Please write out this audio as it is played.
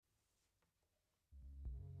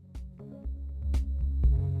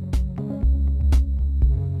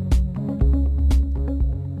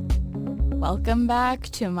Welcome back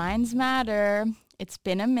to Minds Matter. It's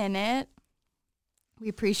been a minute. We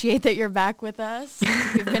appreciate that you're back with us.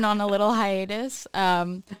 We've been on a little hiatus,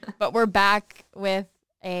 but we're back with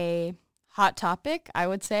a hot topic, I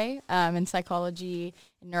would say, in psychology,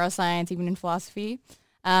 in neuroscience, even in philosophy.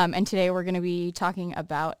 And today we're going to be talking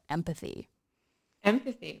about empathy.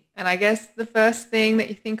 Empathy. And I guess the first thing that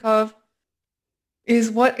you think of is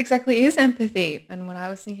what exactly is empathy? And when I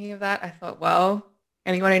was thinking of that, I thought, well,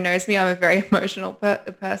 anyone who knows me, I'm a very emotional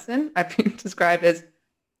person. I've been described as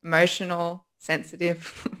emotional,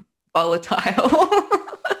 sensitive, volatile.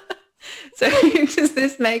 So does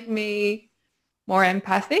this make me more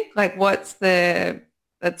empathic? Like what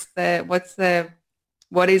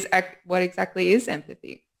exactly is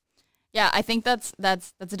empathy? Yeah, I think that's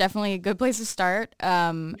definitely a good place to start.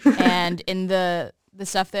 And in the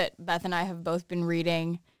stuff that Beth and I have both been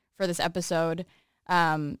reading for this episode,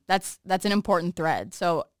 that's an important thread.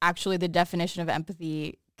 So actually the definition of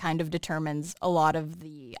empathy kind of determines a lot of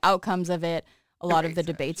the outcomes of it, a lot of the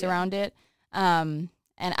debates around it. And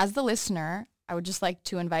as the listener, I would just like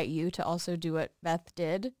to invite you to also do what Beth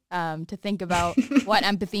did, to think about what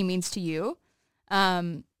empathy means to you.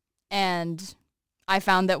 And I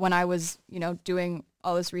found that when I was, doing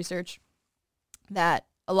all this research, that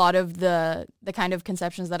a lot of the kind of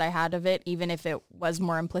conceptions that I had of it, even if it was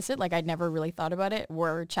more implicit, like I'd never really thought about it,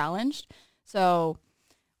 were challenged. So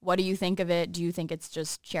what do you think of it? Do you think it's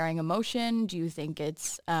just sharing emotion? Do you think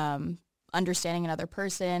it's understanding another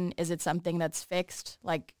person? Is it something that's fixed?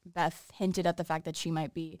 Like Beth hinted at the fact that she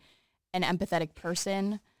might be an empathetic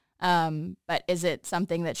person. But is it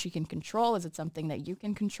something that she can control? Is it something that you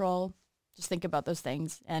can control? Just think about those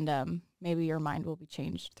things, and maybe your mind will be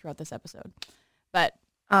changed throughout this episode. But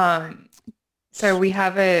so we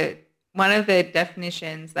have one of the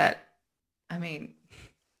definitions that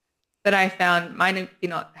I found might be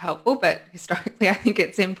not helpful, but historically I think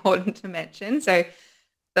it's important to mention. So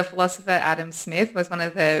the philosopher Adam Smith was one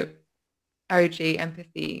of the OG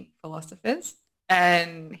empathy philosophers,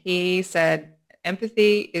 and he said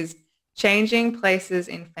empathy is changing places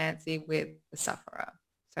in fancy with the sufferer.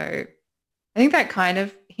 So I think that kind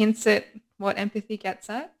of hints at what empathy gets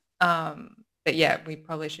at. But yeah, we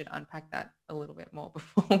probably should unpack that a little bit more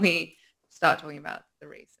before we start talking about the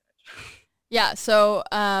research. Yeah, so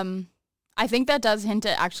I think that does hint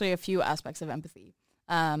at actually a few aspects of empathy.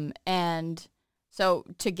 And so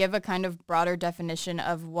to give a kind of broader definition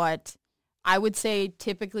of what I would say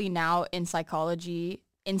typically now in psychology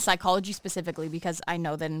specifically, because I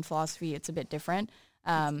know that in philosophy it's a bit different,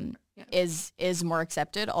 is more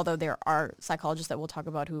accepted, although there are psychologists that we'll talk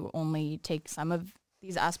about who only take some of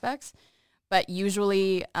these aspects. But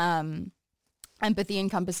usually empathy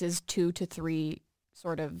encompasses 2 to 3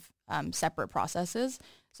 sort of separate processes.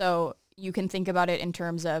 So you can think about it in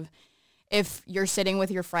terms of if you're sitting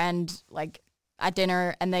with your friend like at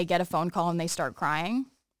dinner and they get a phone call and they start crying,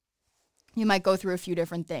 you might go through a few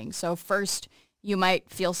different things. So first, you might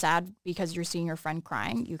feel sad because you're seeing your friend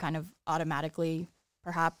crying. You kind of automatically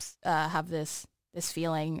perhaps have this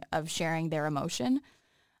feeling of sharing their emotion.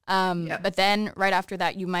 But then right after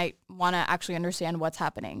that, you might want to actually understand what's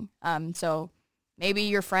happening. So maybe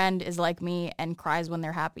your friend is like me and cries when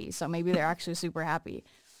they're happy. So maybe they're actually super happy.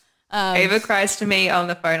 Ava cries to me on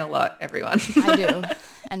the phone a lot, everyone. I do.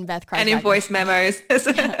 And Beth cries. And in voice memos.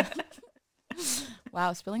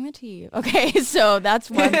 Wow, spilling the tea. Okay, so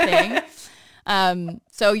that's one thing.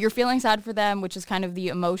 So you're feeling sad for them, which is kind of the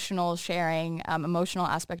emotional sharing, emotional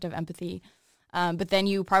aspect of empathy. But then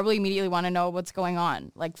you probably immediately want to know what's going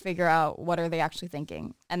on, like figure out what are they actually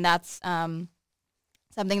thinking. And that's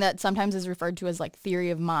something that sometimes is referred to as like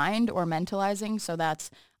theory of mind or mentalizing. So that's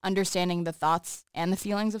understanding the thoughts and the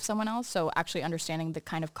feelings of someone else. So actually understanding the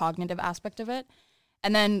kind of cognitive aspect of it.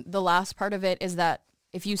 And then the last part of it is that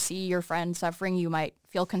if you see your friend suffering, you might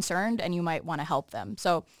feel concerned and you might want to help them.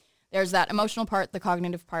 So there's that emotional part, the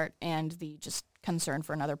cognitive part, and the just concern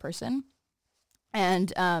for another person.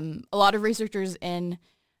 And a lot of researchers in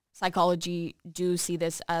psychology do see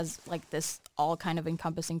this as like this all kind of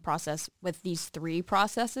encompassing process with these 3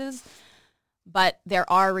 processes. But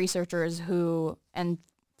there are researchers and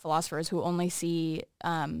philosophers who only see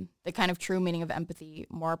the kind of true meaning of empathy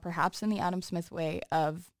more perhaps in the Adam Smith way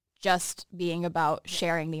of just being about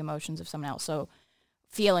sharing the emotions of someone else. So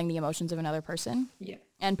feeling the emotions of another person. Yeah.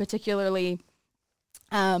 And particularly,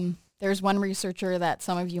 there's one researcher that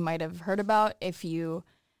some of you might have heard about if you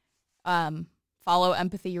follow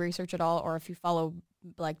empathy research at all, or if you follow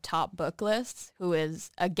like top book lists, who is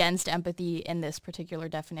against empathy in this particular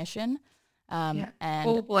definition. And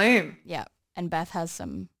full bloom. Yeah. And Beth has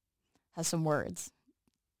some words.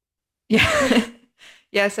 Yeah.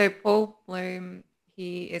 Yeah, so Paul Bloom,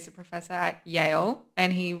 he is a professor at Yale,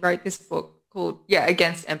 and he wrote this book called,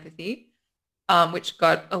 Against Empathy, which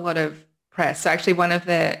got a lot of press. So actually one of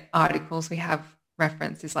the articles we have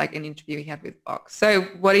referenced is like an interview he had with Vox. So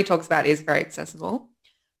what he talks about is very accessible.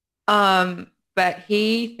 But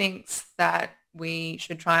he thinks that we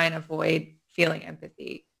should try and avoid feeling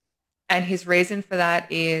empathy. And his reason for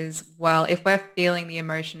that is, well, if we're feeling the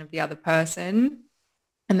emotion of the other person,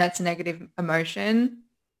 and that's a negative emotion.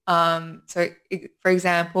 For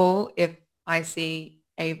example, if I see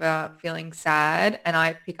Ava feeling sad and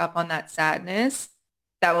I pick up on that sadness,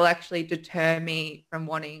 that will actually deter me from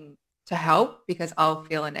wanting to help because I'll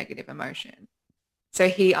feel a negative emotion. So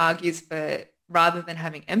he argues for rather than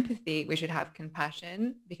having empathy, we should have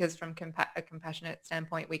compassion because from a compassionate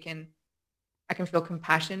standpoint, I can feel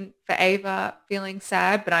compassion for Ava feeling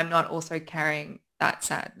sad, but I'm not also carrying that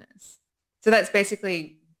sadness. So that's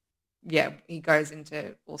basically, he goes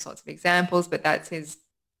into all sorts of examples, but that's his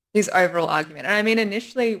overall argument. And I mean,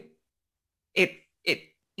 initially, it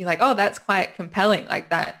you're like, oh, that's quite compelling, like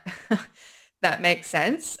that that makes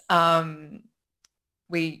sense. But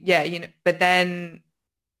then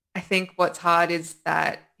I think what's hard is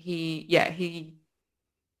that I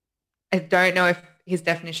don't know if his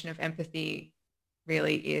definition of empathy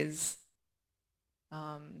really is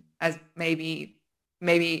as maybe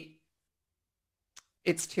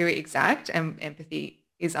it's too exact and empathy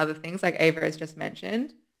is other things like Ava has just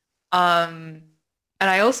mentioned. And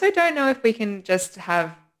I also don't know if we can just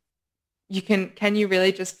can you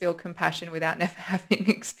really just feel compassion without never having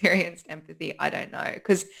experienced empathy? I don't know.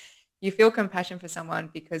 Because you feel compassion for someone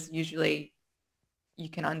because usually you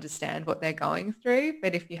can understand what they're going through.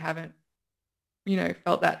 But if you haven't,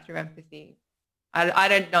 felt that through empathy, I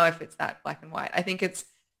don't know if it's that black and white. I think it's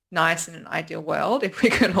nice in an ideal world if we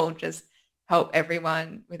could all just help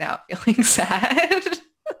everyone without feeling sad.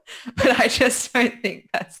 But I just don't think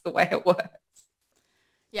that's the way it works.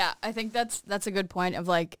 Yeah, I think that's a good point of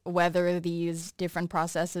like whether these different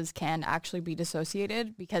processes can actually be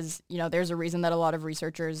dissociated because, there's a reason that a lot of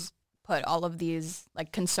researchers put all of these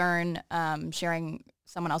like concern, sharing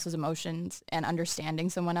someone else's emotions and understanding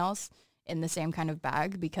someone else in the same kind of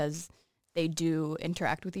bag because they do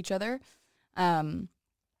interact with each other. And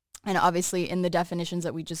obviously in the definitions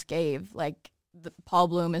that we just gave, like Paul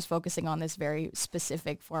Bloom is focusing on this very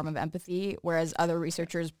specific form of empathy, whereas other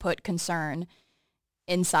researchers put concern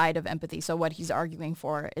inside of empathy. So what he's arguing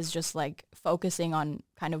for is just like focusing on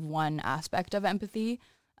kind of one aspect of empathy,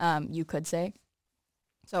 you could say.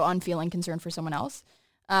 So on feeling concern for someone else.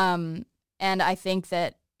 And I think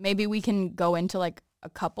that maybe we can go into like a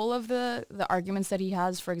couple of the arguments that he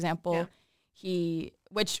has. For example,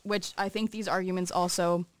 which I think these arguments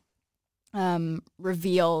also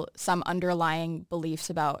reveal some underlying beliefs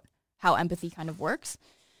about how empathy kind of works.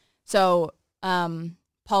 So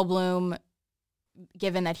Paul Bloom,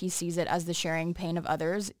 given that he sees it as the sharing pain of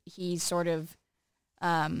others, he sort of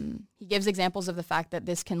he gives examples of the fact that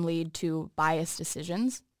this can lead to biased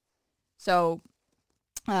decisions. So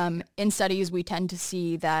in studies, we tend to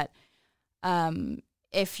see that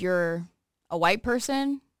if you're a white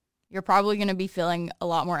person, you're probably going to be feeling a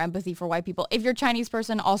lot more empathy for white people. If you're a Chinese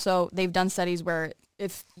person, also, they've done studies where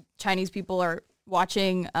if Chinese people are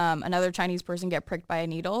watching another Chinese person get pricked by a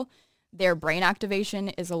needle, their brain activation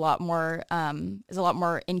is a lot more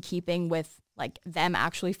in keeping with like them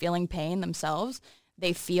actually feeling pain themselves.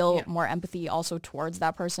 They feel more empathy also towards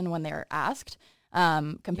that person when they're asked,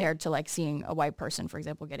 compared to like seeing a white person, for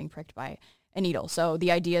example, getting pricked by a needle. So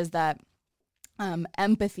the idea is that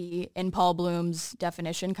empathy in Paul Bloom's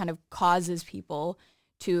definition kind of causes people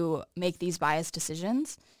to make these biased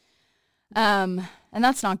decisions. And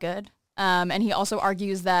that's not good. And he also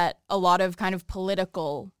argues that a lot of kind of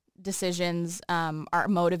political decisions are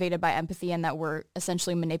motivated by empathy and that we're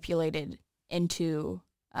essentially manipulated into,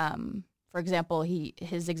 for example,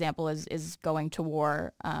 his example is going to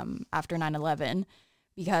war after 9/11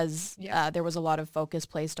 because there was a lot of focus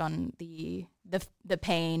placed on the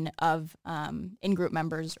pain of in-group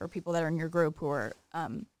members or people that are in your group who are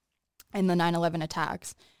in the 9/11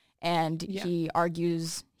 attacks. And he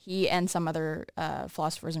argues, he and some other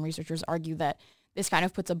philosophers and researchers argue that this kind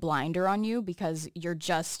of puts a blinder on you because you're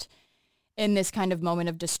just in this kind of moment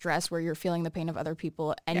of distress where you're feeling the pain of other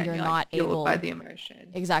people and you're not like able by the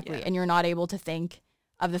emotion. Exactly. And you're not able to think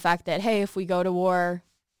of the fact that, hey, if we go to war,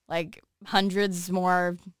 like hundreds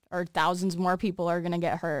more or thousands more people are going to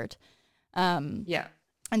get hurt. And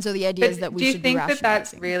so the idea is that we should be rationalizing. Do you think that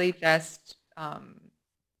that's really just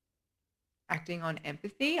acting on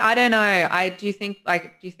empathy? I don't know. Do you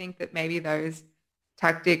think that maybe those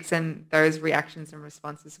tactics and those reactions and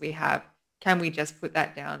responses we have can we just put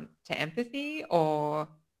that down to empathy, or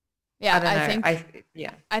Yeah, I don't know.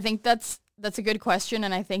 I think that's a good question,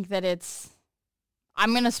 and I think that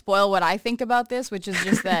I'm going to spoil what I think about this, which is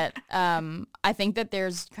just that I think that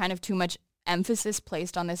there's kind of too much emphasis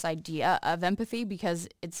placed on this idea of empathy, because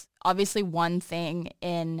it's obviously one thing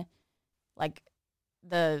in like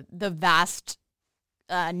the vast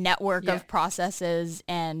network of processes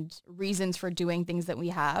and reasons for doing things that we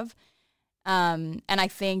have. And I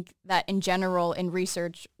think that in general, in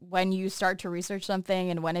research, when you start to research something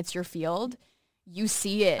and when it's your field, you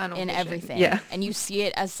see it in everything, and you see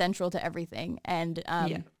it as central to everything. And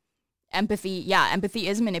empathy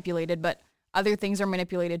is manipulated, but other things are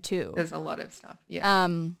manipulated too. There's a lot of stuff.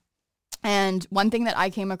 And one thing that I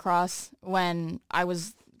came across when I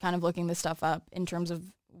was kind of looking this stuff up in terms of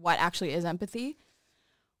what actually is empathy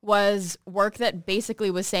was work that basically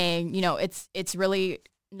was saying, you know, it's really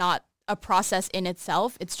not a process in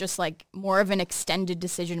itself. It's just like more of an extended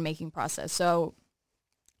decision-making process. So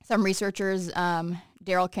some researchers,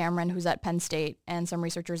 Daryl Cameron, who's at Penn State, and some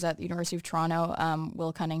researchers at the University of Toronto,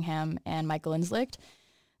 Will Cunningham and Michael Inslicht,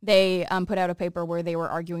 they put out a paper where they were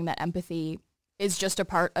arguing that empathy is just a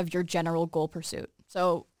part of your general goal pursuit.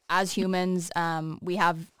 So as humans, we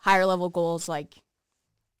have higher level goals, like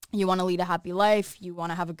you want to lead a happy life, you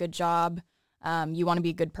want to have a good job, you want to be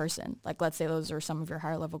a good person. Like, let's say those are some of your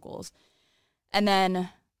higher level goals. And then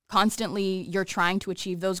constantly you're trying to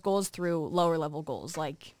achieve those goals through lower level goals,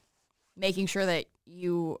 like making sure that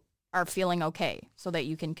you are feeling okay so that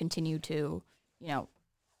you can continue to, you know,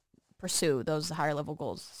 pursue those higher level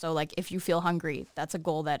goals. So like if you feel hungry, that's a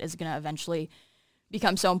goal that is going to eventually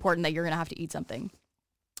become so important that you're going to have to eat something.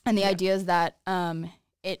 And the idea is that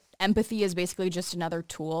empathy is basically just another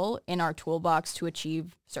tool in our toolbox to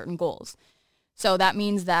achieve certain goals. So that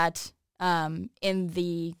means that in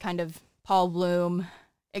the kind of Paul Bloom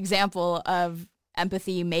example of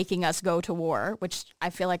empathy making us go to war, which I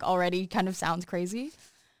feel like already kind of sounds crazy,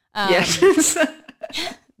 yes.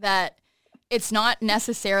 that it's not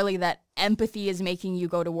necessarily that empathy is making you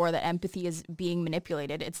go to war, that empathy is being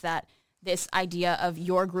manipulated. It's that this idea of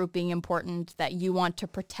your group being important, that you want to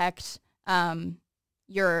protect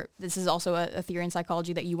this is also a theory in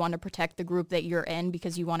psychology, that you want to protect the group that you're in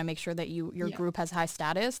because you want to make sure that your group has high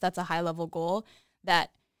status. That's a high level goal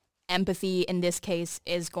that empathy in this case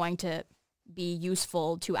is going to be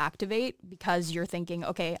useful to activate, because you're thinking,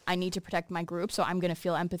 okay, I need to protect my group, so I'm going to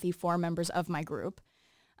feel empathy for members of my group.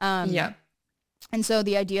 And so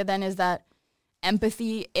the idea then is that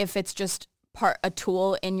empathy, if it's just a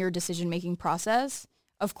tool in your decision-making process,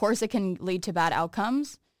 of course it can lead to bad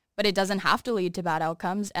outcomes, but it doesn't have to lead to bad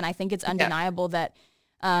outcomes. And I think it's undeniable that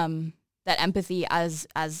that empathy, as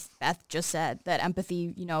Beth just said, that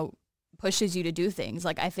empathy, you know, pushes you to do things.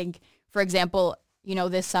 Like I think, for example, you know,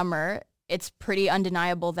 this summer, it's pretty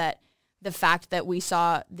undeniable that the fact that we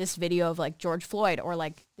saw this video of like George Floyd or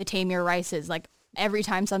like the Tamir Rices, like every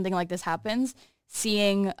time something like this happens,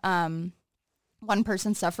 seeing one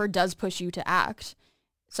person suffer does push you to act.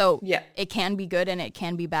 So it can be good and it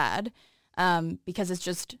can be bad, because it's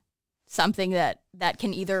just something that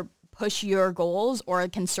can either push your goals or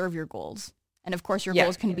it can serve your goals. And of course your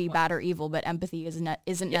goals can be bad or evil, but empathy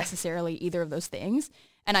isn't necessarily either of those things.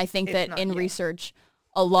 And I think that in research,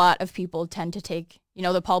 a lot of people tend to take, you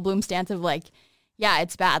know, the Paul Bloom stance of like, yeah,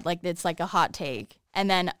 it's bad. Like it's like a hot take. And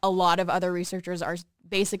then a lot of other researchers are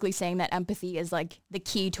basically saying that empathy is like the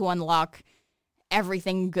key to unlock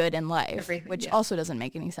everything good in life, which also doesn't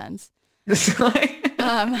make any sense.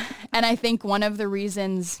 And I think one of the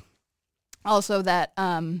reasons also that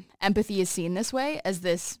empathy is seen this way as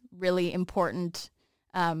this really important,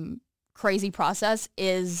 crazy process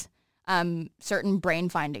is certain brain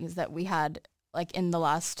findings that we had like in the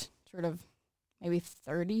last sort of maybe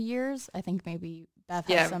 30 years. I think maybe Beth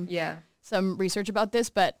has some research about this,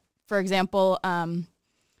 but for example,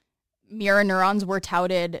 mirror neurons were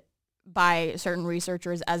touted by certain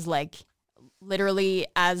researchers as like literally,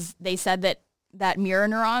 as they said that mirror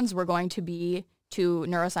neurons were going to be to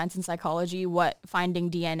neuroscience and psychology what finding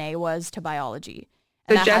DNA was to biology.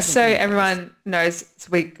 And so just so everyone knows, so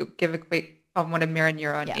we could give a quick on what a mirror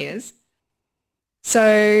neuron is.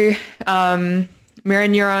 So mirror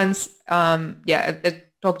neurons, they're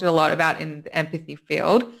talked a lot about in the empathy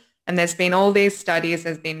field. And there's been all these studies,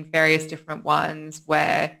 there's been various different ones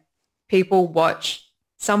where people watch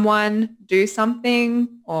someone do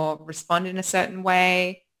something or respond in a certain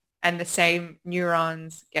way, and the same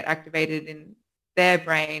neurons get activated in their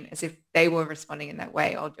brain as if they were responding in that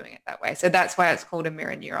way or doing it that way. So that's why it's called a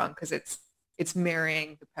mirror neuron, because it's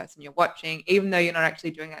mirroring the person you're watching, even though you're not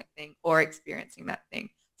actually doing that thing or experiencing that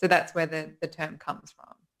thing. So that's where the term comes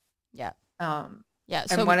from. Yeah. Yeah. And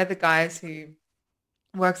So one of the guys who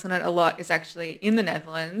works on it a lot is actually in the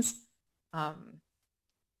Netherlands,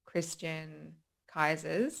 Christian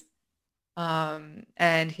Keizers. And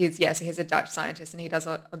so he's a Dutch scientist, and he does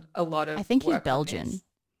a lot I of think he's work on Belgian. this.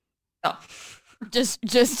 Oh.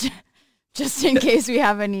 Just in case we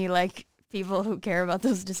have any like people who care about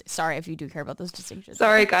those. Sorry if you do care about those distinctions.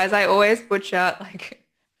 Sorry, guys. I always butcher like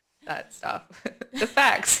that stuff. The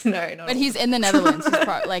facts. No, not But he's in the Netherlands. He's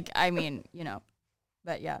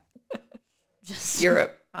but yeah. Just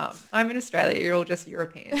Europe. I'm in Australia. You're all just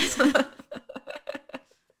Europeans.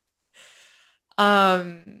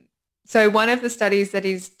 So one of the studies that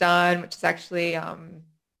he's done, which is actually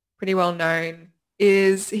pretty well known,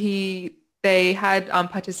 is they had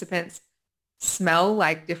participants smell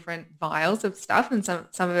like different vials of stuff, and some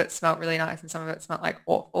of it smelled really nice, and some of it smelled like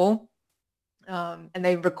awful. And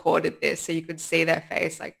they recorded this, so you could see their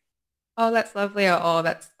face, like, "Oh, that's lovely," or "Oh,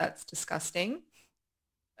 that's disgusting."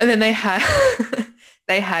 And then they had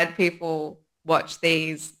they had people watch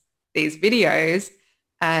these videos,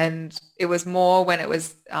 and it was more when it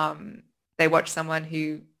was they watched someone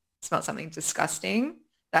who smelled something disgusting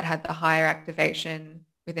that had the higher activation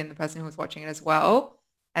within the person who was watching it as well.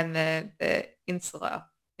 And the insula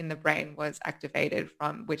in the brain was activated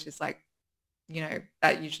which is like,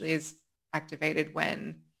 that usually is activated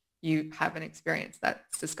when you have an experience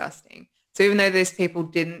that's disgusting. So even though these people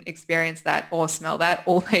didn't experience that or smell that,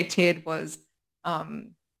 all they did was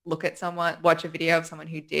watch a video of someone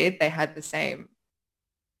who did, they had the same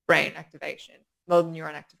brain activation,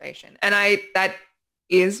 neuron activation. And that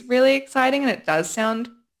is really exciting, and it does sound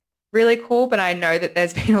really cool, but I know that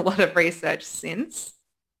there's been a lot of research since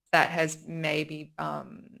that has maybe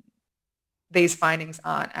these findings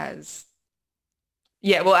aren't as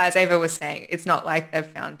as Ava was saying, it's not like they've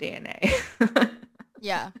found DNA.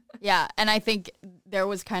 Yeah. And I think there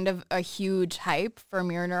was kind of a huge hype for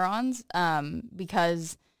mirror neurons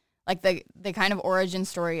because like the kind of origin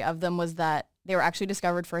story of them was that they were actually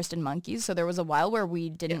discovered first in monkeys. So there was a while where we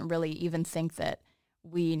didn't really even think that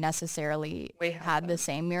we necessarily had the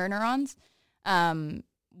same mirror neurons,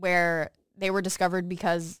 where they were discovered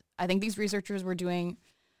because I think these researchers were doing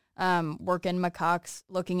work in macaques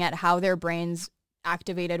looking at how their brains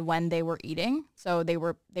activated when they were eating. So they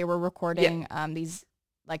were recording these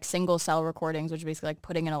like single cell recordings, which is basically like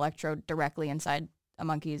putting an electrode directly inside a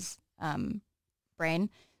monkey's brain.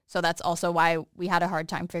 So that's also why we had a hard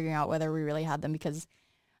time figuring out whether we really had them, because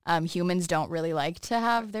humans don't really like to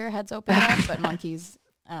have their heads open up, but monkeys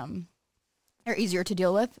are easier to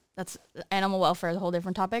deal with. That's animal welfare is a whole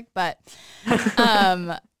different topic. But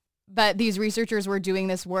but these researchers were doing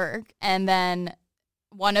this work, and then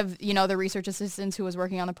one of the research assistants who was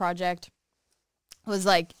working on the project was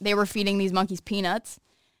like, they were feeding these monkeys peanuts,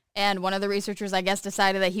 and one of the researchers, I guess,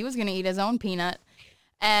 decided that he was going to eat his own peanut,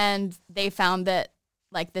 and they found that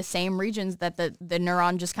like the same regions that the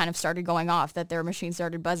neuron just kind of started going off, that their machine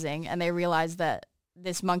started buzzing, and they realized that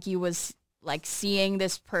this monkey was like seeing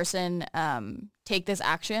this person take this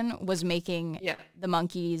action was making the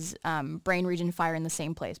monkey's brain region fire in the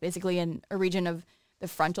same place, basically in a region of the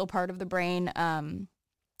frontal part of the brain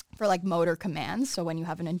for like motor commands. So when you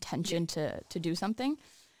have an intention to do something.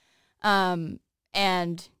 And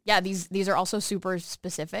yeah, these are also super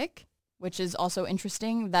specific, which is also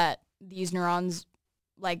interesting that these neurons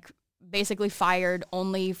like basically fired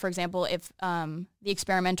only, for example, if the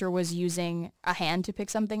experimenter was using a hand to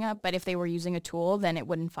pick something up, but if they were using a tool, then it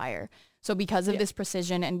wouldn't fire. So because of this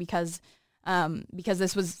precision, and because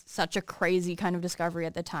this was such a crazy kind of discovery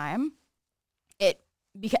at the time,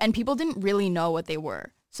 and people didn't really know what they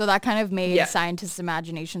were. So that kind of made scientists'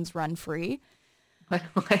 imaginations run free. But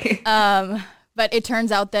it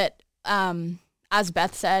turns out that, as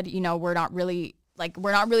Beth said, we're not really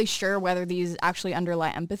sure whether these actually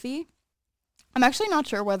underlie empathy. I'm actually not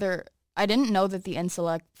sure whether, I didn't know that the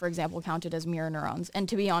insula, for example, counted as mirror neurons. And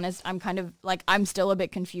to be honest, I'm still a bit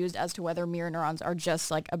confused as to whether mirror neurons are just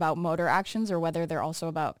like about motor actions, or whether they're also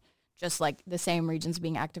about just like the same regions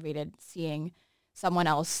being activated, seeing someone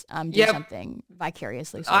else do something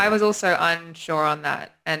vicariously. I was also unsure on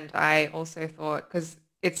that. And I also thought, because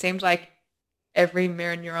it seemed like every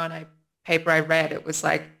mirror neuron paper I read, it was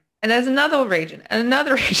like, and there's another region, and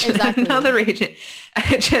another region, and another region.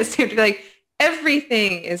 And it just seemed to be like,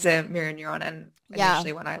 everything is a mirror neuron. And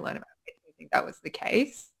initially when I learned about it, I think that was the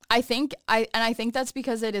case. I think that's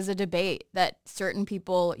because it is a debate that certain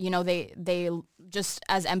people, they just,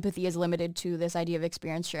 as empathy is limited to this idea of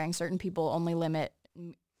experience sharing, certain people only limit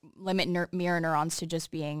mirror neurons to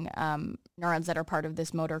just being neurons that are part of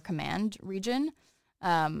this motor command region,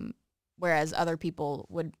 whereas other people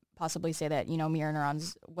would possibly say that, mirror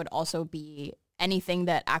neurons would also be anything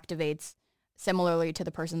that activates similarly to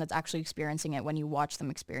the person that's actually experiencing it when you watch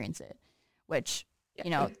them experience it, which,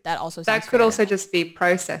 that also that seems could fair. also just be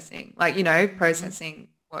processing, like, processing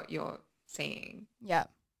what you're seeing. Yeah,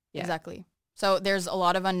 exactly. So there's a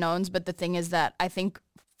lot of unknowns, but the thing is that I think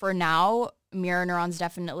for now, mirror neurons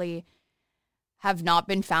definitely have not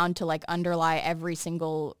been found to like underlie every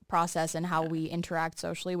single process and how we interact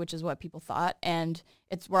socially, which is what people thought. And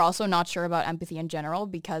we're also not sure about empathy in general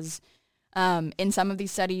because in some of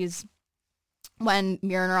these studies, when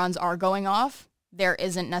mirror neurons are going off, there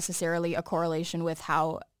isn't necessarily a correlation with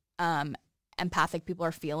how empathic people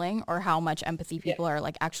are feeling or how much empathy people are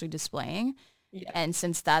like actually displaying. Yeah. And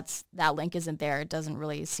since that link isn't there, it doesn't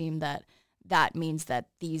really seem that means that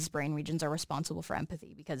these brain regions are responsible for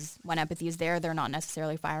empathy, because when empathy is there, they're not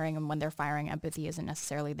necessarily firing, and when they're firing, empathy isn't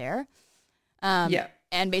necessarily there.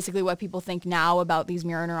 And basically what people think now about these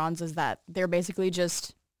mirror neurons is that they're basically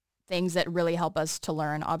just things that really help us to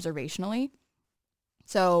learn observationally.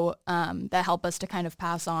 So that help us to kind of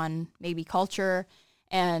pass on maybe culture.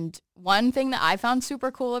 And one thing that I found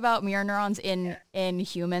super cool about mirror neurons in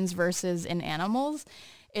humans versus in animals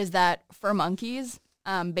is that for monkeys,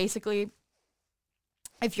 basically,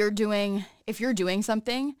 if you're doing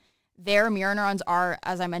something, their mirror neurons are,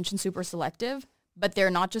 as I mentioned, super selective, but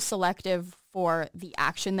they're not just selective for the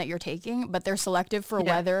action that you're taking, but they're selective for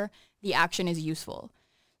whether the action is useful.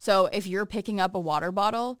 So if you're picking up a water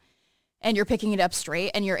bottle and you're picking it up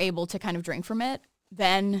straight and you're able to kind of drink from it,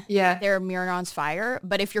 then their mirror neurons fire.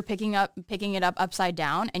 But if you're picking it up upside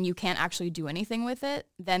down and you can't actually do anything with it,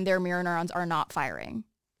 then their mirror neurons are not firing.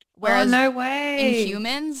 Whereas no way. In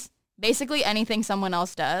humans, basically anything someone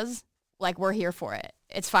else does, like, we're here for it.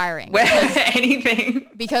 It's firing. Anything.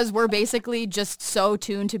 Because we're basically just so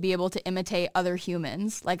tuned to be able to imitate other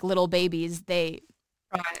humans, like little babies. They've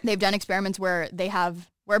done experiments where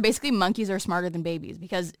basically monkeys are smarter than babies,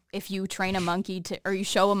 because if you train a monkey or you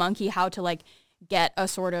show a monkey how to like get a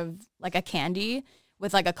sort of like a candy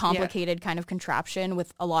with like a complicated kind of contraption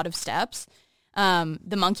with a lot of steps,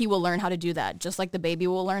 the monkey will learn how to do that, just like the baby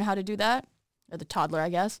will learn how to do that, or the toddler, I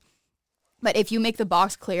guess. But if you make the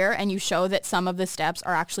box clear and you show that some of the steps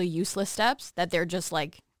are actually useless steps, that they're just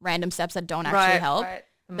like random steps that don't actually help,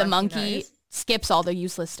 the monkey skips all the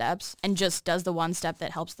useless steps and just does the one step that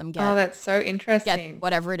helps them get. Oh, that's so interesting. Get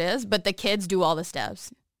whatever it is. But the kids do all the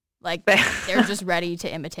steps. Like, they're just ready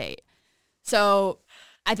to imitate. So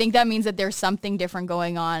I think that means that there's something different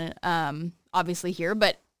going on, obviously here,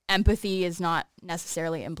 but empathy is not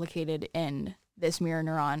necessarily implicated in this mirror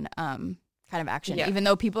neuron kind of action, even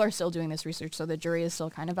though people are still doing this research, so the jury is still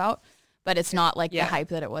kind of out, but it's not like the hype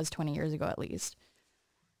that it was 20 years ago, at least.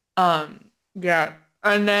 And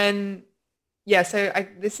then, so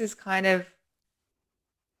this is kind of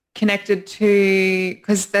connected to,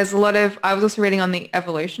 because there's a lot of, I was also reading on the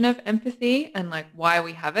evolution of empathy and like why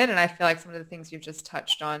we have it, and I feel like some of the things you've just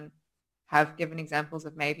touched on have given examples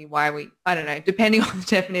of maybe why I don't know, depending on the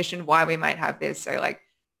definition, why we might have this. So like,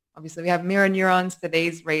 obviously we have mirror neurons for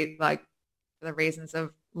these for the reasons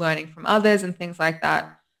of learning from others and things like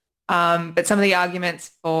that. But some of the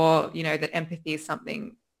arguments for, that empathy is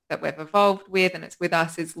something that we've evolved with and it's with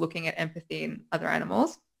us is looking at empathy in other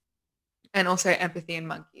animals and also empathy in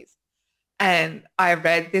monkeys. And I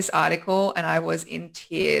read this article and I was in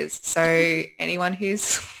tears. So anyone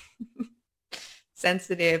who's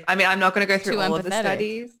sensitive, I mean, I'm not going to go through all of the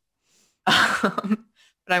studies, but I'm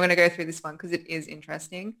going to go through this one because it is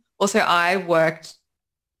interesting. Also, I worked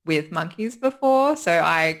with monkeys before, so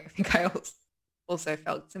I think I also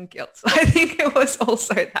felt some guilt. So I think it was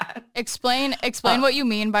also that. Explain what you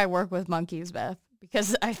mean by work with monkeys, Beth,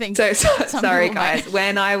 because I think sorry guys.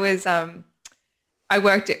 When I was I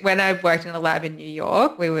worked in a lab in New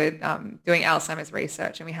York, we were doing Alzheimer's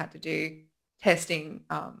research, and we had to do testing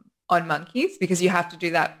on monkeys because you have to do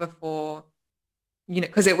that before,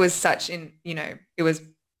 because it was it was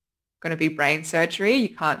going to be brain surgery. You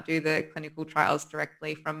can't do the clinical trials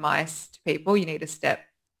directly from mice to people. You need a step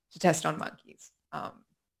to test on monkeys.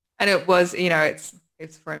 And it was,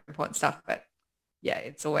 it's for important stuff, but yeah,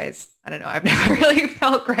 it's always, I don't know, I've never really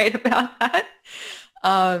felt great about that.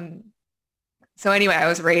 So anyway, I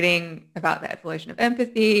was reading about the evolution of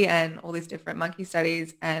empathy and all these different monkey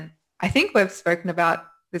studies. And I think we've spoken about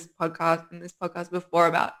this podcast before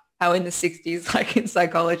about how in the 60s, like in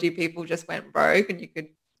psychology, people just went rogue and you could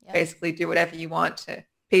basically do whatever you want to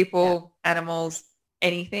people, animals,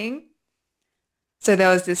 anything. So there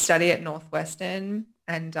was this study at Northwestern,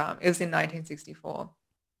 and it was in 1964.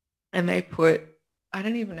 And they put, I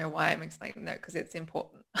don't even know why I'm explaining that because it's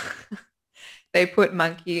important. They put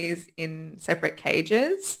monkeys in separate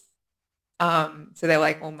cages So they're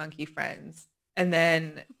like all monkey friends. And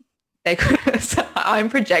then they could, so I'm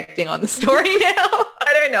projecting on the story now.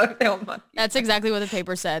 I don't know if they were monkeys. That's exactly what the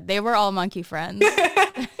paper said. They were all monkey friends.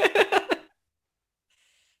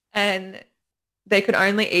 And they could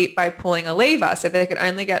only eat by pulling a lever. So they could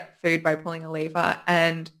only get food by pulling a lever.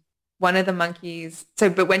 And one of the monkeys,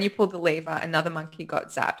 but when you pulled the lever, another monkey got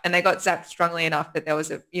zapped. And they got zapped strongly enough that there was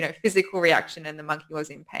a, physical reaction and the monkey was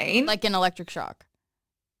in pain. Like an electric shock.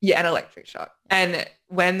 Yeah, an electric shock. And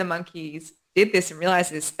when the monkeys did this and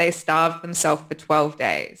realized this, they starved themselves for 12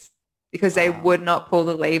 days because they would not pull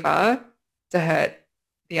the lever to hurt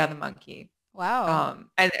the other monkey. Wow.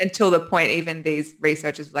 And until the point, even these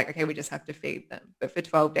researchers were like, okay, we just have to feed them. But for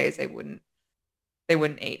 12 days, they wouldn't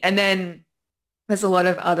eat. And then there's a lot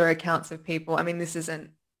of other accounts of people. I mean, this isn't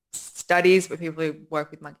studies, but people who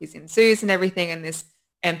work with monkeys in zoos and everything, and this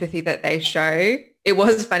empathy that they show. It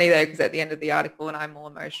was funny though, because at the end of the article, and I'm all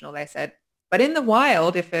emotional, they said, but in the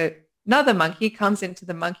wild, if another monkey comes into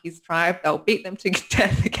the monkey's tribe, they'll beat them to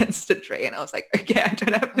death against a tree. And I was like, okay, I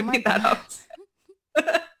don't have to be that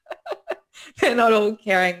upset. They're not all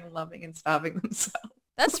caring and loving and starving themselves.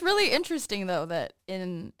 That's really interesting though, that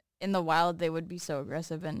in the wild they would be so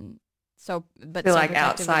aggressive and but they're so like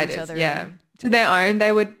outsiders. each other. Yeah. To their own,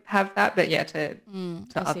 they would have that, but yeah, to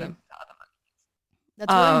other.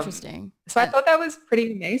 That's really interesting. So I thought that was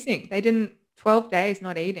pretty amazing. They didn't 12 days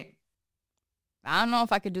not eating. I don't know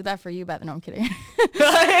if I could do that for you, Beth. No, I'm kidding.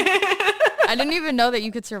 I didn't even know that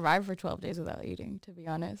you could survive for 12 days without eating, to be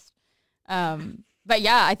honest. But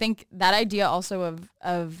yeah, I think that idea also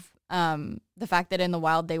of the fact that in the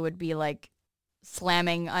wild they would be like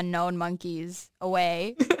slamming unknown monkeys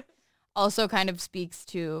away also kind of speaks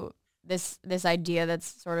to this idea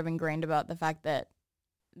that's sort of ingrained about the fact that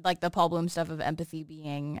like the Paul Bloom stuff of empathy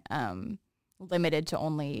being limited to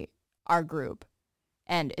only our group.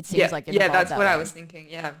 And it seems like that's what I was thinking.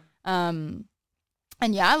 Yeah. And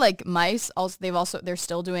yeah, like mice also they're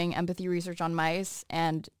still doing empathy research on mice,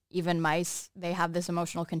 and even mice, they have this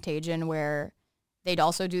emotional contagion where they'd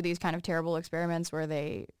also do these kind of terrible experiments where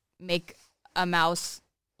they make a mouse,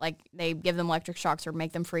 like they give them electric shocks or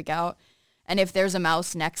make them freak out. And if there's a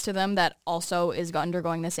mouse next to them that also is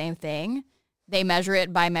undergoing the same thing, they measure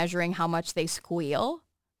it by measuring how much they squeal,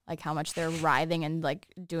 like how much they're writhing and like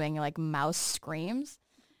doing like mouse screams.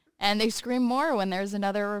 And they scream more when there's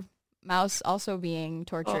another mouse also being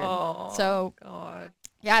tortured. Oh, so, God.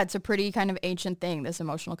 Yeah, it's a pretty kind of ancient thing, this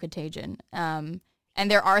emotional contagion. And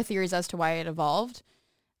there are theories as to why it evolved.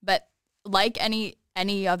 But like any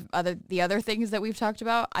of the other things that we've talked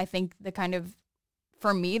about, I think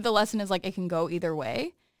for me, the lesson is like it can go either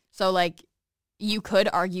way. So like you could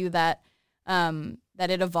argue that that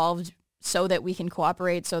it evolved so that we can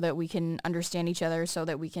cooperate, so that we can understand each other, so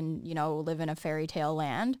that we can, live in a fairy tale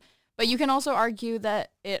land. But you can also argue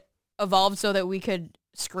that it evolved so that we could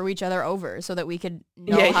screw each other over, so that we could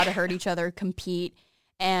know how to hurt each other, compete,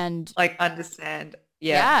 and like understand.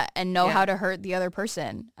 And know how to hurt the other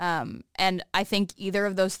person. And I think either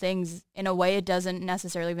of those things, in a way, it doesn't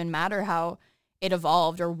necessarily even matter how it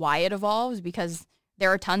evolved or why it evolves, because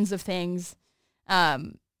there are tons of things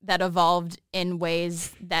that evolved in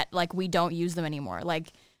ways that like we don't use them anymore.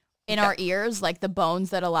 Like in our ears, like the bones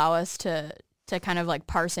that allow us to kind of like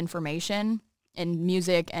parse information in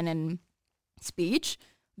music and in speech,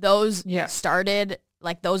 those started,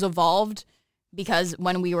 like those evolved because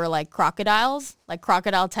when we were like crocodiles, like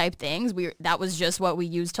crocodile type things, that was just what we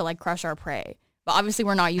used to like crush our prey. But obviously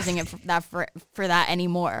we're not using it for that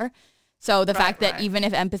anymore. So the fact that even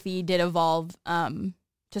if empathy did evolve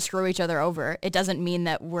to screw each other over, it doesn't mean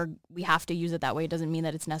that we have to use it that way. It doesn't mean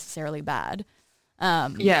that it's necessarily bad.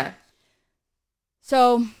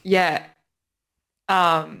 So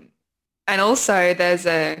and also there's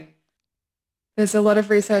a lot of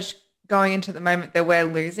research going into the moment that we're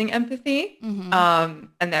losing empathy, and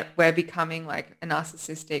that we're becoming like a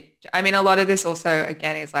narcissistic. I mean, a lot of this also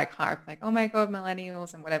again is like hype, like, oh my God,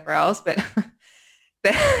 millennials and whatever else. But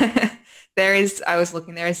there is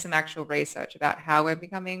some actual research about how we're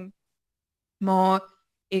becoming more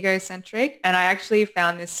egocentric. And I actually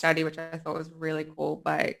found this study, which I thought was really cool,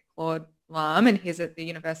 by Claude Lam, and he's at the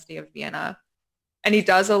University of Vienna. And he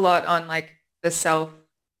does a lot on like the self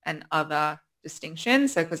and other distinction.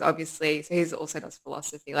 So because obviously, so he also does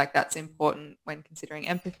philosophy, like that's important when considering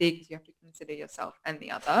empathy, because you have to consider yourself and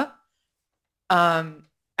the other. And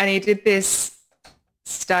he did this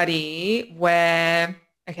study where,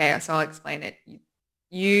 okay, so I'll explain it.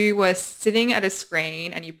 You were sitting at a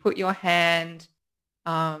screen and you put your hand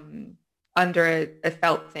under a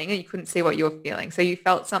felt thing and you couldn't see what you were feeling. So you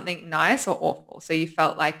felt something nice or awful. So you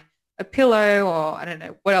felt like a pillow, or I don't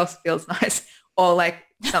know what else feels nice, or like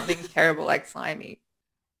something terrible like slimy.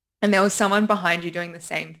 And there was someone behind you doing the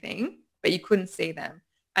same thing, but you couldn't see them.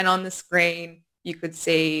 And on the screen, you could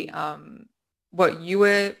see what you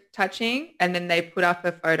were touching, and then they put up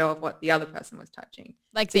a photo of what the other person was touching.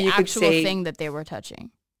 Like so the you could actual see, thing that they were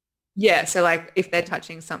touching. Yeah, so like if they're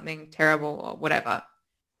touching something terrible or whatever.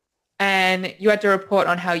 And you had to report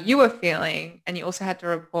on how you were feeling, and you also had to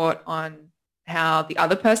report on how the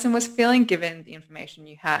other person was feeling given the information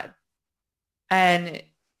you had. And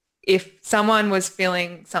if someone was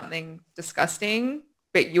feeling something disgusting,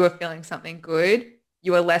 but you were feeling something good,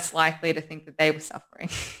 you were less likely to think that they were suffering.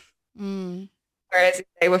 Mm. Whereas if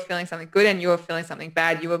they were feeling something good and you were feeling something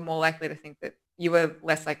bad, you were more likely to think that you were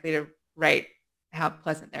less likely to rate how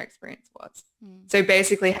pleasant their experience was. Mm. So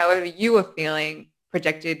basically, however you were feeling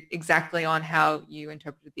projected exactly on how you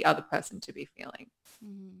interpreted the other person to be feeling.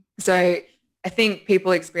 Mm. So I think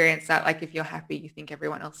people experience that, like if you're happy, you think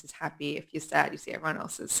everyone else is happy. If you're sad, you see everyone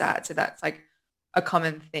else is sad. So that's like a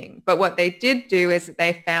common thing. But what they did do is that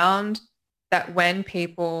they found that when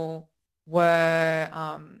people were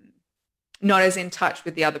not as in touch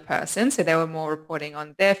with the other person, so they were more reporting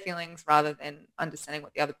on their feelings rather than understanding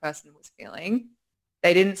what the other person was feeling,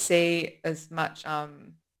 they didn't see as much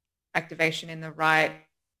activation in the right,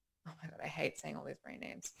 oh my God, I hate saying all these brain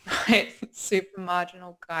names, right?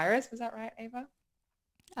 Supramarginal gyrus, was that right, Ava?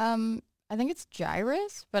 I think it's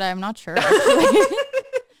gyrus, but I'm not sure actually.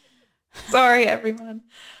 Sorry, everyone.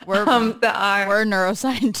 We're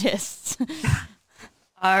neuroscientists.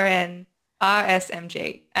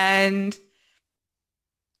 RSMG. And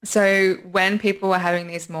so when people were having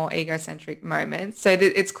these more egocentric moments, so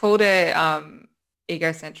it's called a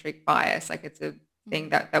egocentric bias, like it's a thing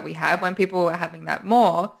that we have. When people were having that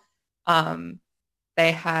more,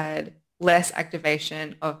 they had less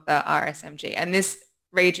activation of the RSMG. And this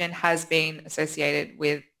region has been associated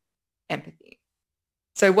with empathy.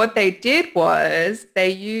 So what they did was they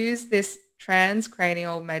used this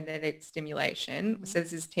transcranial magnetic stimulation. So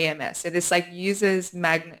this is TMS. So this like uses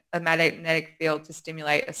a magnetic field to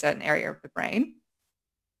stimulate a certain area of the brain.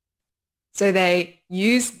 So they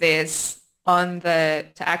used this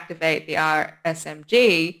to activate the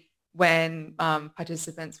RSMG when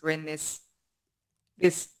participants were in this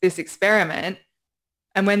experiment.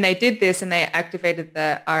 And when they did this and they activated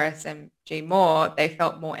the RSMG more, they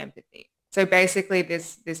felt more empathy. So basically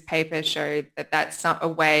this paper showed that that's a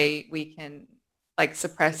way we can like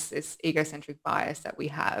suppress this egocentric bias that we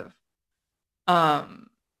have. So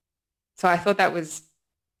I thought that was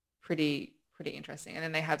pretty interesting. And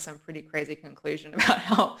then they have some pretty crazy conclusion about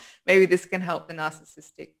how maybe this can help the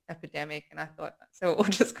narcissistic epidemic. And I thought, so we're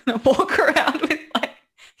just going to walk around with like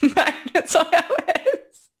magnets on our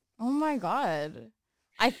heads. Oh my God.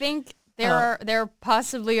 I think there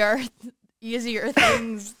possibly are easier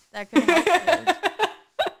things that could help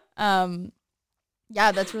this.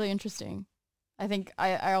 Yeah, that's really interesting. I think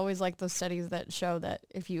I always like those studies that show that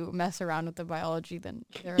if you mess around with the biology, then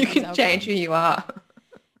you can change who you are.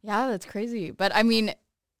 Yeah, that's crazy. But I mean,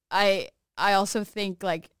 I also think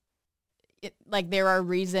like there are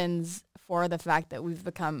reasons for the fact that we've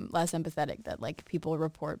become less empathetic, that like people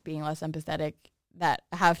report being less empathetic that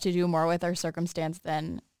have to do more with our circumstance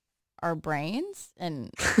than our brains. And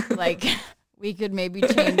like we could maybe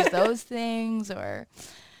change those things or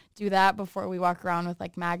do that before we walk around with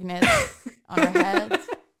like magnets on our heads.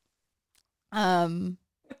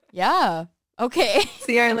 Yeah. Okay. It's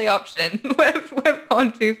the only option. We've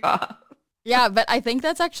gone too far. Yeah, but I think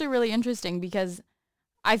that's actually really interesting because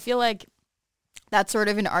I feel like that's sort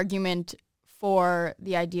of an argument for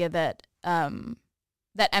the idea that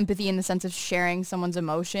that empathy in the sense of sharing someone's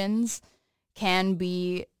emotions can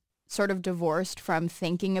be sort of divorced from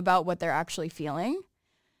thinking about what they're actually feeling.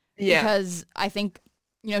 Yeah. Because I think,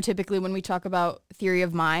 typically when we talk about theory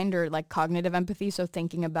of mind or like cognitive empathy, so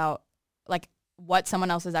thinking about like what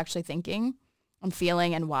someone else is actually thinking and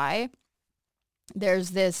feeling and why,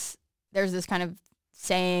 there's this kind of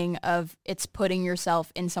saying of it's putting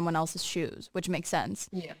yourself in someone else's shoes, which makes sense.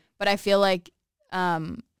 Yeah. But I feel like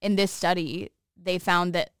in this study, they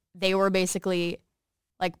found that they were basically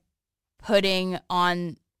like putting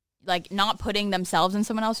on, like not putting themselves in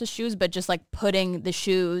someone else's shoes, but just like putting the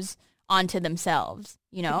shoes onto themselves,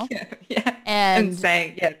 Yeah. And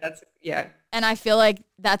saying, yeah. And I feel like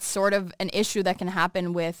that's sort of an issue that can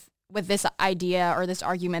happen with this idea or this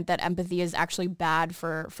argument that empathy is actually bad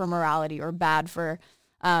for morality or bad for,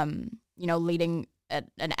 leading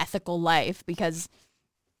an ethical life. Because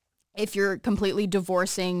if you're completely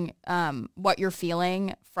divorcing what you're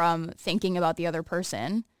feeling from thinking about the other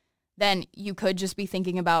person, then you could just be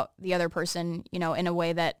thinking about the other person, in a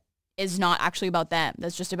way that is not actually about them.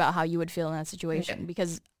 That's just about how you would feel in that situation.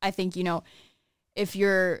 Because I think, you know, if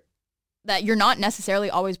you're not necessarily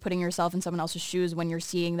always putting yourself in someone else's shoes when you're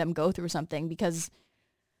seeing them go through something, because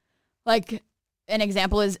like an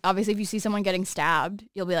example is obviously if you see someone getting stabbed,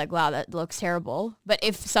 you'll be like, wow, that looks terrible. But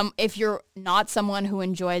if you're not someone who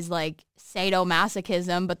enjoys like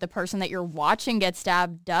sadomasochism, but the person that you're watching get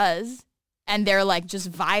stabbed does, and they're like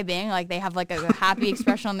just vibing, like they have like a happy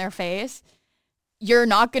expression on their face, you're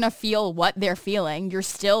not going to feel what they're feeling. You're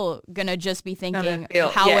still going to just be thinking,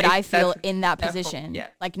 how would I feel in that position?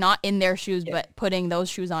 Like not in their shoes, but putting those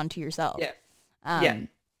shoes on to yourself.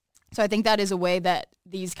 So I think that is a way that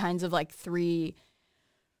these kinds of like three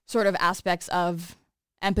sort of aspects of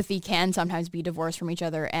empathy can sometimes be divorced from each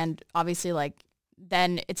other. And obviously like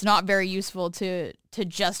then it's not very useful to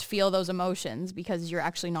just feel those emotions because you're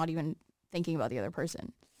actually not even thinking about the other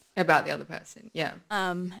person. About the other person,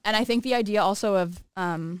 And I think the idea also of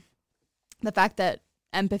the fact that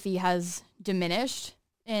empathy has diminished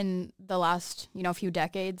in the last, you know, few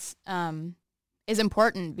decades is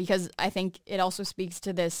important, because I think it also speaks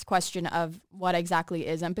to this question of what exactly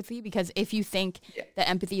is empathy. Because if you think that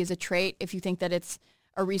empathy is a trait, if you think that it's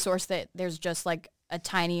a resource that there's just like a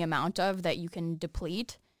tiny amount of that you can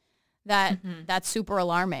deplete, that's super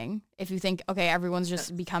alarming. If you think, okay, everyone's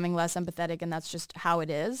just becoming less empathetic and that's just how it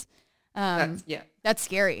is, that's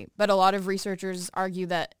scary. But a lot of researchers argue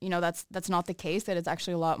that, you know, that's not the case, that it's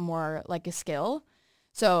actually a lot more like a skill.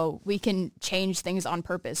 So we can change things on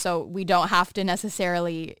purpose. So we don't have to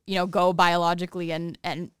necessarily, you know, go biologically and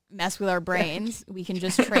mess with our brains. We can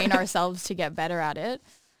just train ourselves to get better at it.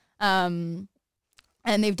 And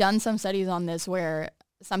they've done some studies on this where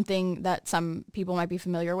something that some people might be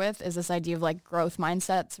familiar with is this idea of like growth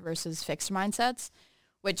mindsets versus fixed mindsets,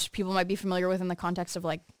 which people might be familiar with in the context of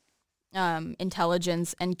like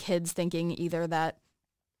intelligence and kids thinking either that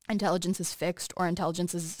intelligence is fixed or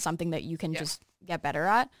intelligence is something that you can just get better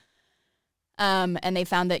at. And they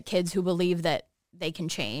found that kids who believe that they can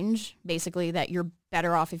change, basically that you're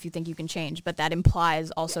better off if you think you can change, but that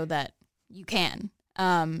implies also that you can.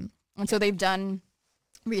 And so they've done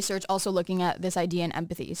research also looking at this idea in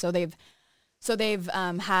empathy. So they've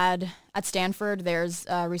had at Stanford, there's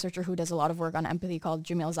a researcher who does a lot of work on empathy called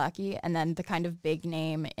Jamil Zaki, and then the kind of big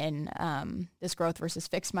name in this growth versus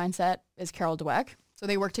fixed mindset is Carol Dweck. So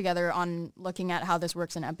they work together on looking at how this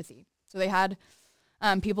works in empathy. So they had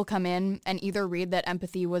people come in and either read that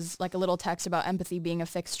empathy was like a little text about empathy being a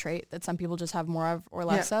fixed trait that some people just have more of or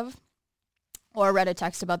less of, or read a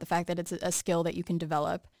text about the fact that it's a skill that you can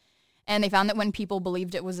develop. And they found that when people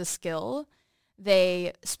believed it was a skill,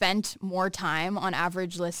 they spent more time on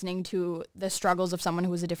average listening to the struggles of someone who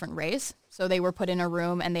was a different race. So they were put in a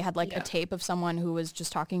room and they had like a tape of someone who was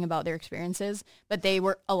just talking about their experiences, but they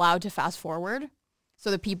were allowed to fast forward. So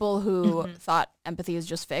the people who thought empathy is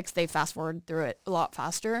just fixed, they fast forward through it a lot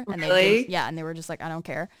faster. And and they were just like, I don't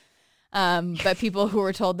care. But people who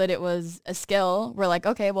were told that it was a skill were like,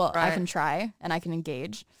 okay, well, I can try and I can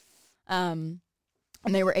engage.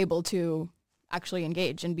 And they were able to actually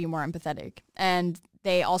engage and be more empathetic. And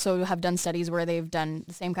they also have done studies where they've done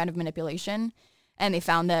the same kind of manipulation. And they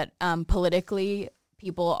found that politically,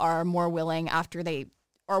 people are more willing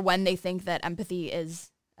when they think that empathy is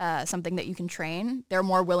something that you can train, they're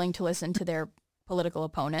more willing to listen to their political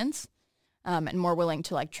opponents and more willing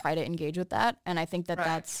to like try to engage with that. And I think that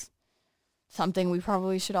that's something we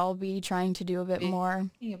probably should all be trying to do a bit more.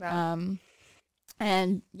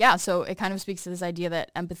 And so it kind of speaks to this idea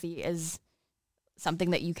that empathy is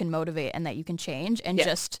something that you can motivate and that you can change. And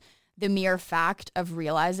just the mere fact of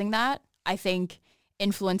realizing that, I think,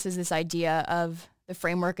 influences this idea of the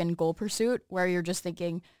framework and goal pursuit, where you're just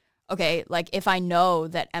thinking, okay, like if I know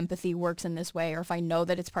that empathy works in this way, or if I know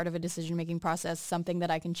that it's part of a decision-making process, something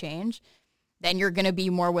that I can change, then you're going to be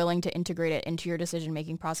more willing to integrate it into your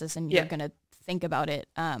decision-making process, and you're going to think about it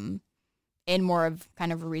in more of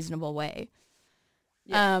kind of a reasonable way.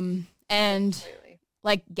 And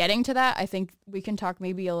like getting to that, I think we can talk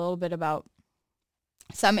maybe a little bit about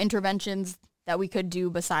some interventions that we could do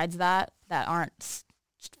besides that aren't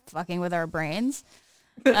fucking with our brains.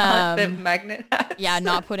 The magnet hat.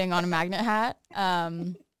 Not putting on a magnet hat.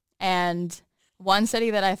 And one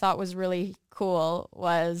study that I thought was really cool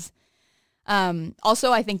was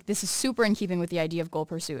also, I think this is super in keeping with the idea of goal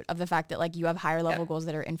pursuit, of the fact that like you have higher level goals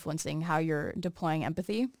that are influencing how you're deploying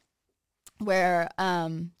empathy, where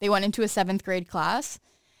they went into a 7th grade class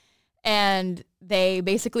and they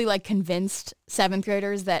basically like convinced 7th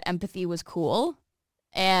graders that empathy was cool.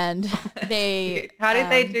 And they how did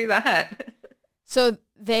they do that? So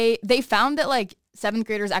they found that like 7th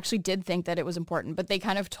graders actually did think that it was important, but they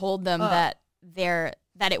kind of told them that that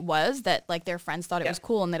it was that like their friends thought it was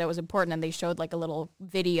cool and that it was important, and they showed like a little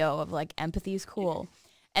video of like empathy is cool.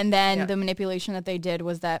 And then the manipulation that they did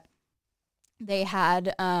was that they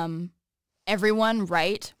had everyone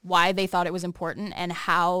write why they thought it was important and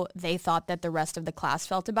how they thought that the rest of the class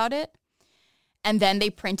felt about it. And then they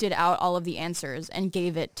printed out all of the answers and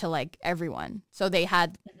gave it to like everyone. So they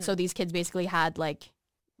had, so these kids basically had like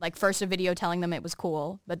first a video telling them it was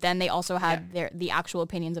cool, but then they also had the actual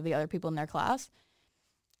opinions of the other people in their class.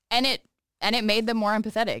 And it made them more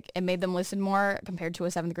empathetic. It made them listen more compared to a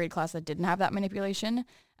 7th grade class that didn't have that manipulation.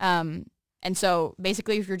 And so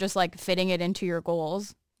basically if you're just like fitting it into your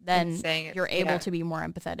goals, then you're able to be more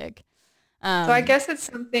empathetic. So I guess it's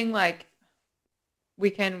something like we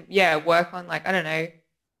can, work on like, I don't know,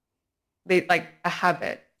 like a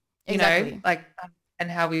habit, you know, like, and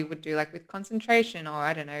how we would do like with concentration or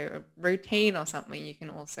I don't know, a routine or something you can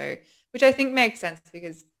also, which I think makes sense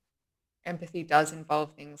because empathy does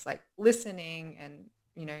involve things like listening and,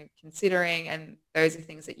 you know, considering, and those are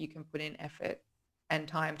things that you can put in effort and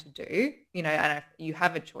time to do, you know, and you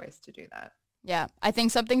have a choice to do that. Yeah. I think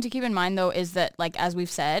something to keep in mind though is that like, as we've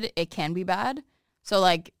said, it can be bad. So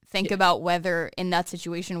like think about whether in that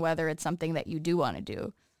situation, whether it's something that you do want to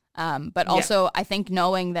do. But also I think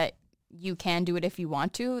knowing that you can do it if you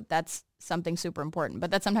want to, that's something super important.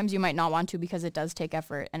 But that sometimes you might not want to because it does take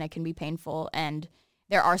effort and it can be painful. And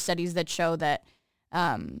there are studies that show that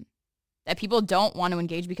that people don't want to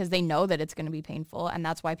engage because they know that it's going to be painful. And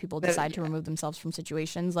that's why people decide to remove themselves from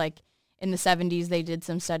situations. Like in the 70s, they did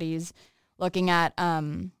some studies looking at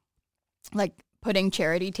like putting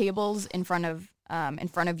charity tables in front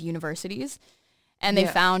of universities. And they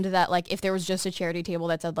found that like if there was just a charity table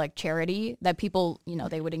that said like charity, that people, you know,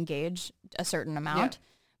 they would engage a certain amount.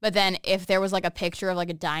 But then if there was like a picture of like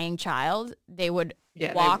a dying child, they would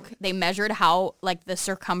walk. They measured how like the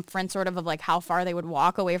circumference sort of like how far they would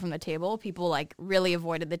walk away from the table. People like really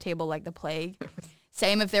avoided the table like the plague.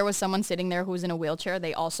 Same if there was someone sitting there who was in a wheelchair,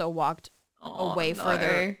 they also walked way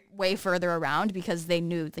further around because they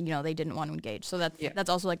knew that, you know, they didn't want to engage. So that's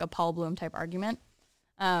also like a Paul Bloom type argument.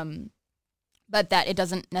 But that it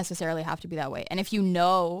doesn't necessarily have to be that way. And if you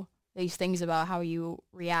know these things about how you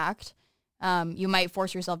react, you might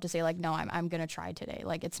force yourself to say like, no, I'm going to try today.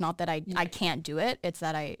 Like, it's not that I can't do it. It's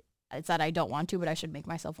that I don't want to, but I should make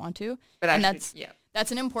myself want to. But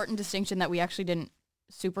that's an important distinction that we actually didn't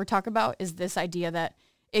super talk about, is this idea that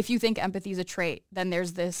if you think empathy is a trait, then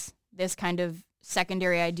there's this kind of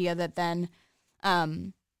secondary idea that then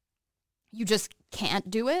you just can't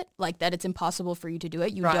do it, like that it's impossible for you to do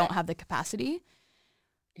it. You don't have the capacity.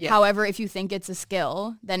 Yeah. However, if you think it's a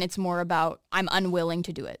skill, then it's more about I'm unwilling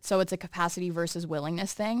to do it. So it's a capacity versus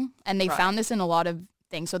willingness thing. And they found this in a lot of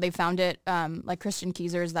things. So they found it like Christian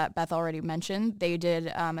Keezers that Beth already mentioned. They did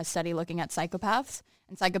a study looking at psychopaths.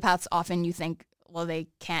 And psychopaths often you think, well, they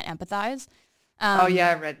can't empathize.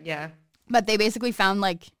 I read. But they basically found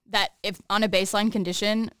like that if on a baseline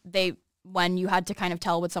condition, when you had to kind of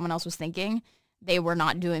tell what someone else was thinking, they were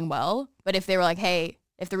not doing well. But if they were like, hey,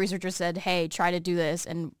 if the researchers said, hey, try to do this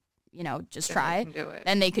and, you know, just try,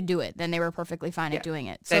 then they could do it. Then they were perfectly fine at doing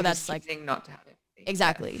it. So that's like not to have it.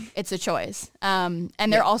 Exactly. Yeah. It's a choice. And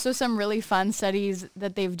there are also some really fun studies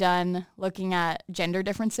that they've done looking at gender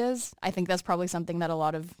differences. I think that's probably something that a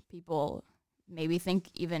lot of people maybe think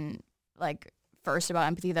even like first about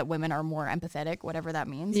empathy, that women are more empathetic, whatever that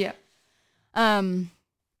means. Yeah.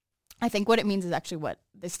 I think what it means is actually what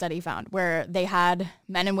this study found, where they had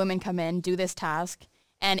men and women come in, do this task,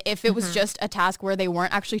 and if it was just a task where they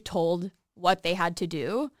weren't actually told what they had to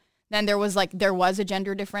do, then there was a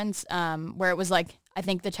gender difference where it was like, I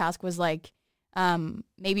think the task was like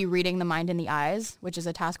maybe reading the mind in the eyes, which is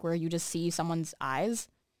a task where you just see someone's eyes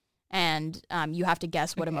and you have to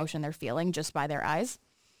guess what emotion they're feeling just by their eyes.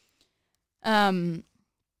 And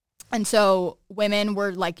so women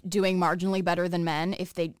were like doing marginally better than men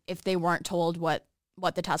if they weren't told what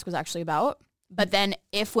the task was actually about. But then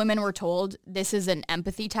if women were told this is an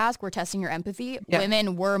empathy task, we're testing your empathy,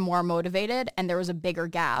 women were more motivated and there was a bigger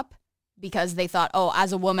gap because they thought, oh,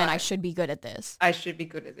 as a woman, I should be good at this. I should be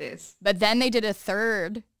good at this. But then they did a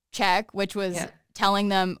third check, which was telling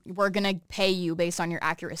them we're going to pay you based on your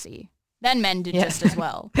accuracy. Then men did just as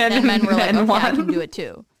well. Then men were like, okay, I can do it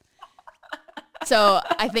too. So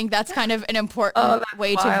I think that's kind of an important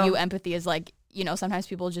way to view empathy, is like, you know, sometimes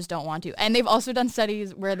people just don't want to. And they've also done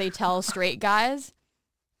studies where they tell straight guys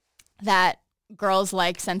that girls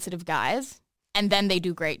like sensitive guys, and then they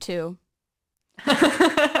do great too.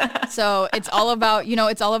 So it's all about, you know,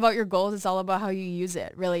 it's all about your goals. It's all about how you use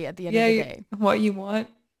it, really, at the end of the day. What you want.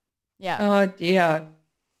 Yeah. Oh, dear.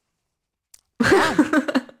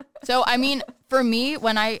 Yeah. So, I mean, for me,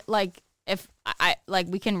 when I like, if I like,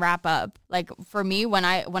 we can wrap up. Like for me, when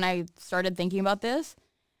I started thinking about this,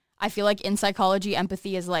 I feel like in psychology,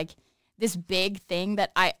 empathy is like this big thing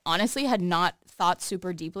that I honestly had not thought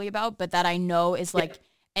super deeply about, but that I know is like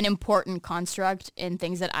an important construct in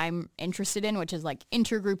things that I'm interested in, which is like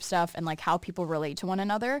intergroup stuff and like how people relate to one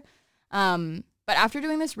another. But after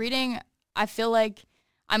doing this reading, I feel like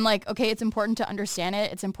I'm like, okay, it's important to understand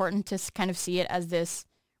it. It's important to kind of see it as this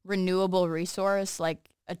renewable resource, like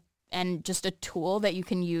and just a tool that you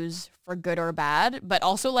can use for good or bad, but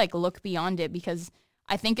also like look beyond it, because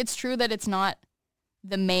I think it's true that it's not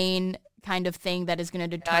the main kind of thing that is going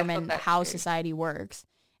to determine how society works.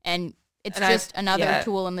 And it's just another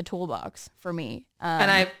tool in the toolbox for me. And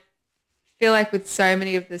I feel like with so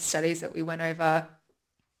many of the studies that we went over,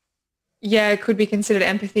 it could be considered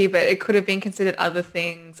empathy, but it could have been considered other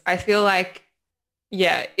things. I feel like,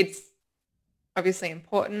 it's obviously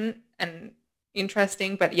important and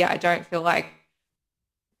interesting, but I don't feel like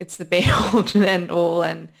it's the be all and end all,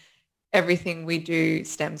 and everything we do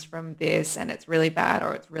stems from this and it's really bad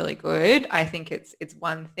or it's really good. I think it's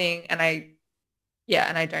one thing, and I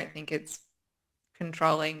don't think it's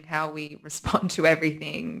controlling how we respond to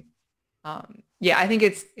everything. I think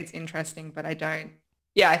it's interesting, but I don't.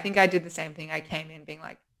 I think I did the same thing. I came in being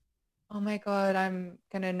like, oh my God, I'm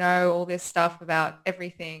going to know all this stuff about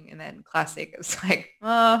everything. And then classic, it's like,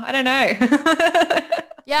 oh, I don't know.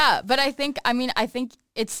 Yeah, but I think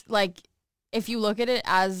it's like, if you look at it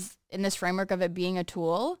as in this framework of it being a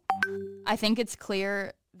tool, I think it's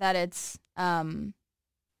clear that it's a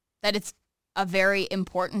very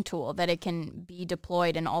important tool, that it can be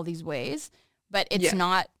deployed in all these ways, but it's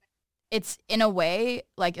not. It's in a way,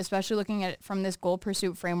 like, especially looking at it from this goal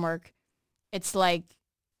pursuit framework, it's like,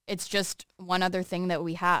 it's just one other thing that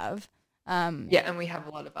we have. And we have a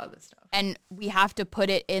lot of other stuff. And we have to put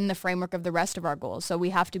it in the framework of the rest of our goals. So we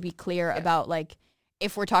have to be clear about, like,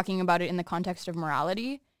 if we're talking about it in the context of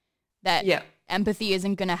morality, that empathy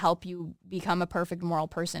isn't going to help you become a perfect moral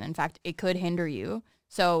person. In fact, it could hinder you.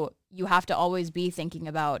 So you have to always be thinking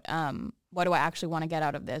about, what do I actually want to get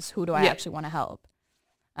out of this? Who do I actually want to help?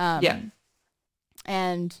 And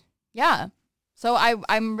so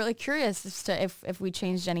I'm really curious as to if we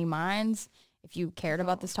changed any minds, if you cared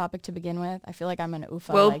about this topic to begin with. I feel like I'm an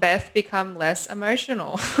UFO. Will Beth become less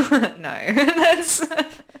emotional? No, that's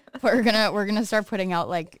we're gonna start putting out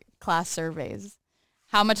like class surveys.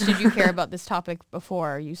 How much did you care about this topic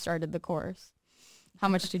before you started the course? How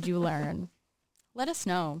much did you learn? Let us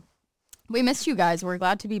know. We missed you guys. We're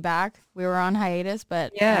glad to be back. We were on hiatus,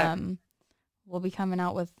 but we'll be coming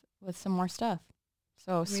out with some more stuff.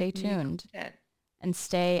 So stay tuned and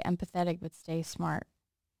stay empathetic, but stay smart.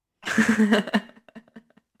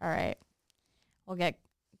 All right. We'll get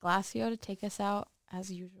Glacio to take us out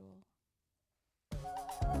as usual.